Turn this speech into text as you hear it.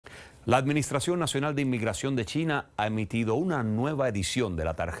La Administración Nacional de Inmigración de China ha emitido una nueva edición de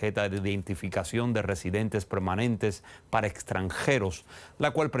la tarjeta de identificación de residentes permanentes para extranjeros,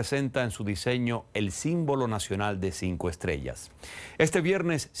 la cual presenta en su diseño el símbolo nacional de 5 estrellas. Este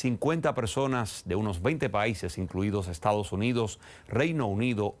viernes, 50 personas de unos 20 países, incluidos Estados Unidos, Reino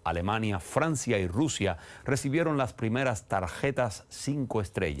Unido, Alemania, Francia y Rusia, recibieron las primeras tarjetas 5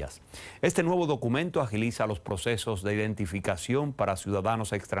 estrellas. Este nuevo documento agiliza los procesos de identificación para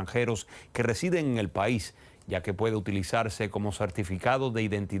ciudadanos extranjeros que residen en el país, ya que puede utilizarse como certificado de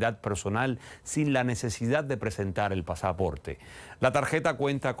identidad personal sin la necesidad de presentar el pasaporte. La tarjeta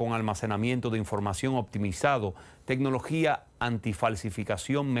cuenta con almacenamiento de información optimizado, tecnología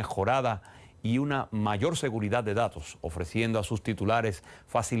antifalsificación mejorada y una mayor seguridad de datos, ofreciendo a sus titulares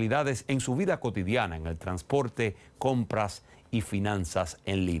facilidades en su vida cotidiana, en el transporte, compras y finanzas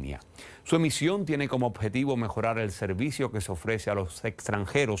en línea. Su emisión tiene como objetivo mejorar el servicio que se ofrece a los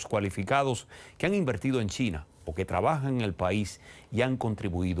extranjeros cualificados que han invertido en China o que trabajan en el país y han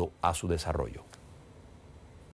contribuido a su desarrollo.